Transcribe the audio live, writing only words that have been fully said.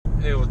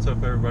Hey, what's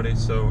up everybody?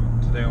 So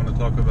today I want to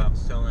talk about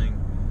selling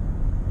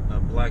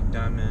Black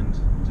Diamond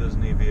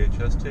Disney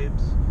VHS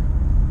tapes.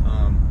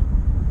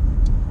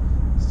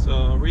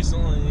 So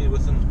recently,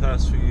 within the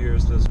past few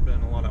years, there's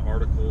been a lot of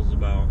articles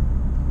about,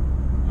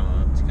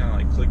 it's kind of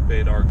like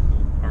clickbait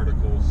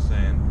articles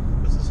saying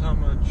this is how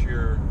much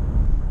your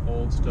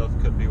old stuff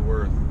could be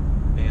worth,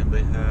 and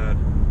they had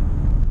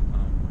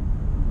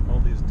all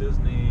these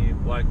Disney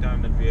Black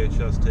Diamond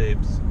VHS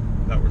tapes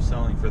that were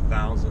selling for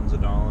thousands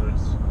of dollars.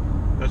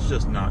 That's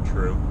just not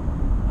true.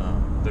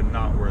 They're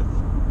not worth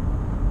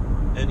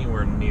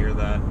anywhere near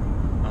that.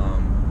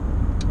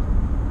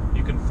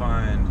 You can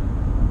find,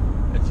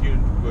 if you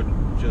would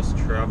just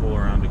travel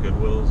around to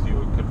Goodwills,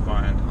 you could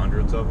find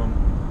hundreds of them.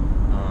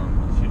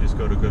 If you just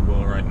go to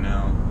Goodwill right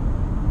now,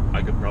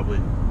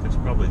 there's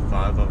probably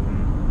 5 of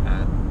them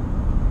at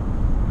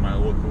my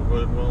local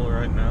Goodwill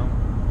right now.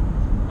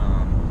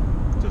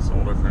 Just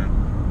all different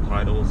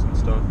titles and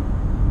stuff.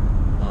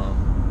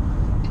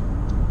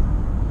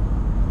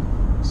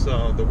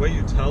 So the way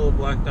you tell a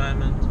black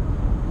diamond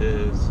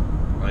is,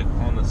 like,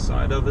 on the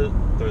side of it,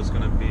 there's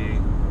going to be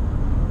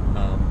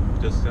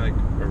just like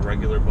a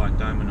regular black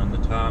diamond on the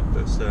top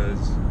that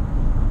says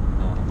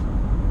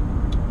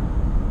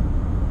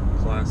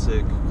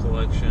classic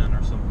collection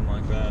or something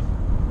like that.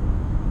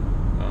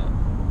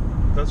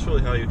 That's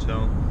really how you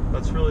tell.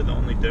 That's really the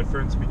only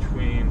difference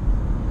between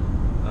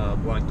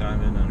black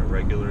diamond and a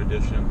regular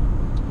edition,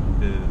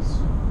 is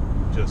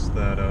just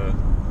that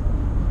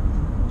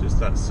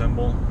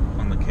symbol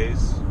on the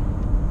case.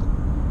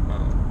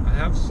 I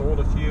have sold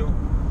a few,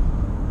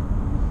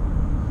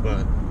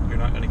 but you're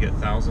not going to get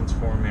thousands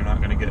for them. You're not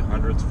going to get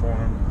hundreds for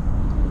them.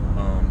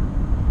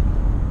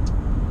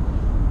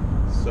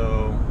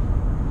 So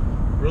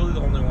really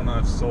the only one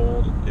I've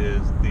sold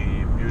is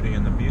the Beauty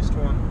and the Beast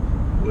one,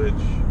 which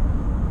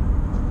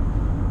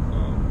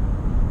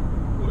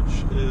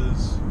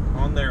is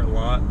on there a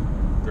lot.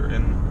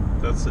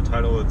 That's the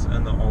title that's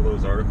in all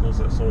those articles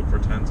that sold for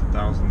tens of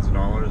thousands of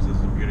dollars,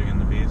 is the Beauty and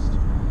the Beast.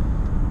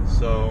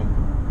 So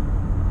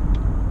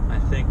I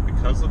think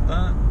because of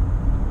that,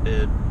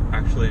 it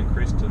actually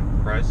increased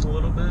in price a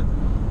little bit.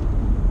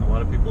 A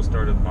lot of people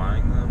started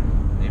buying them,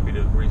 maybe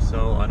to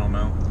resell, I don't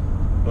know.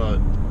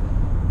 But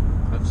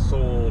I've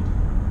sold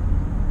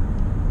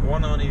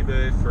one on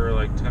eBay for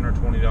like $10 or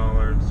 $20,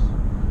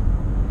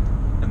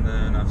 and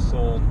then I've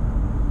sold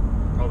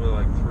probably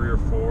like 3 or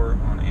 4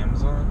 on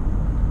Amazon.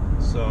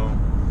 So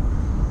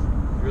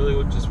you really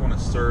would just want to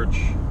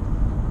search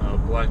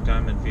Black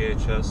Diamond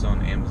VHS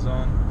on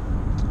Amazon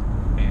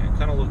and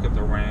kind of look at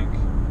the rank.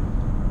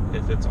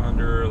 If it's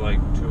under like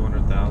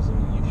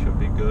 200,000, you should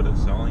be good at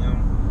selling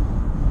them.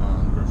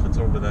 But if it's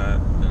over that,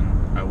 then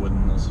I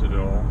wouldn't list it at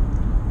all.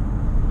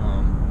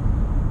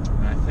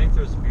 And I think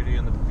there's Beauty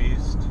and the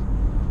Beast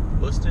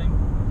listing,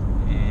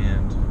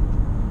 and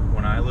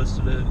when I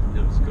listed it,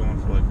 it was going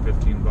for like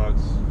 15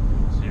 bucks.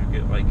 So you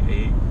get like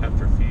 8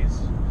 after fees.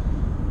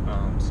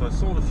 So I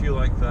sold a few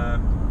like that.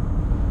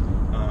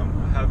 I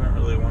haven't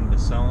really wanted to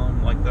sell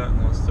them like that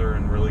unless they're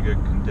in really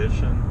good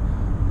condition,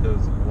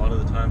 because a lot of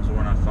the times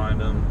when I find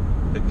them,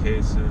 the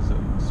case is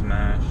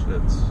smashed. The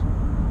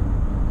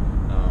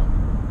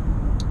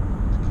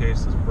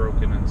case is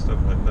broken and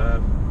stuff like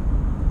that.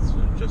 It's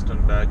just in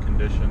bad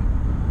condition.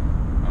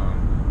 I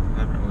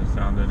haven't really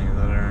found any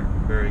that are in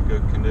very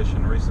good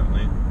condition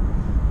recently.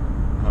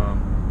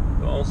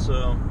 But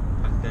also,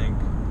 I think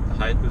the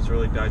hype has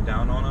really died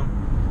down on them.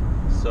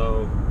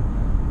 So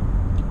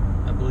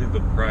I believe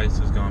the price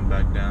has gone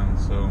back down,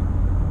 so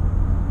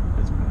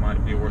it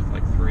might be worth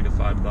like $3 to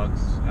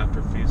 $5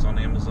 after fees on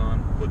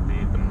Amazon would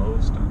be the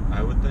most,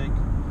 I would think.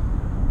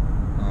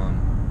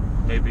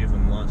 Maybe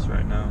even less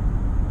right now.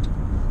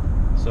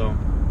 So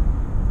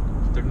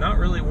they're not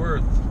really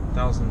worth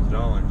thousands of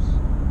dollars.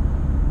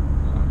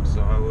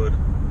 So I would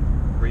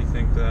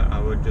rethink that. I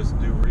would just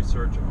do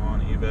research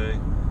on eBay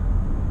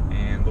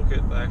and look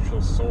at the actual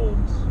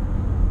solds,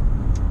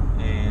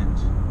 and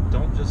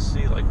don't just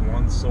see like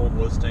one sold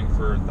listing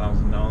for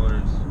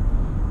 $1,000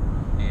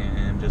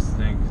 and just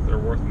think they're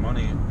worth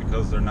money,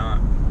 because they're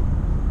not.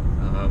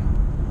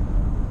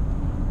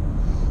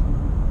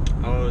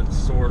 I would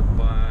sort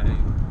by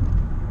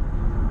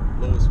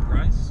lowest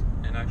price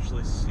and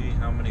actually see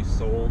how many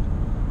sold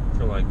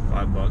for like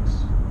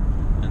 $5,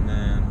 and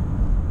then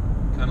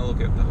kind of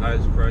look at the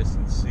highest price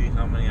and see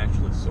how many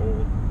actually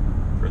sold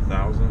for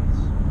thousands,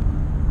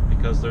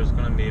 because there's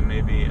going to be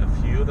maybe a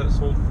few that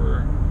sold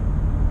for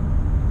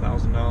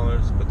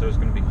 $1,000, but there's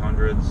going to be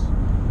hundreds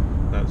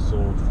that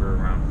sold for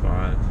around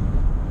 $5.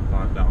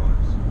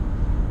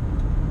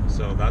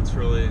 So that's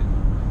really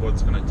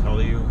what's going to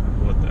tell you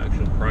what the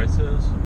actual price is.